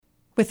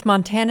With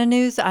Montana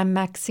News, I'm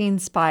Maxine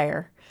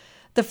Spire.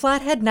 The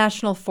Flathead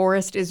National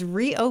Forest is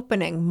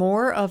reopening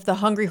more of the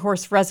Hungry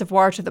Horse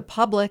Reservoir to the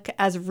public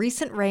as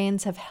recent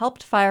rains have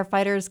helped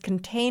firefighters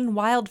contain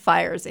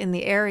wildfires in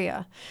the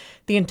area.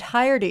 The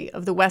entirety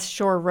of the West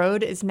Shore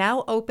Road is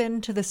now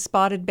open to the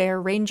Spotted Bear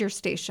Ranger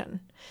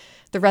Station.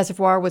 The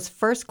reservoir was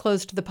first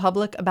closed to the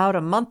public about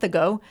a month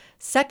ago.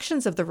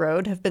 Sections of the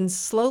road have been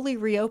slowly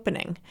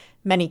reopening.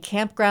 Many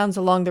campgrounds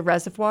along the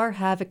reservoir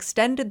have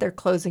extended their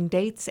closing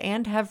dates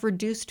and have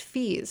reduced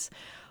fees.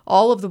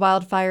 All of the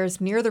wildfires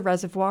near the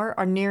reservoir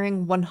are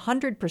nearing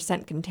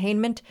 100%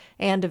 containment,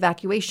 and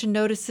evacuation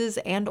notices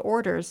and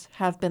orders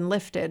have been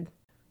lifted.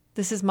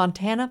 This is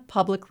Montana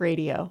Public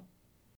Radio.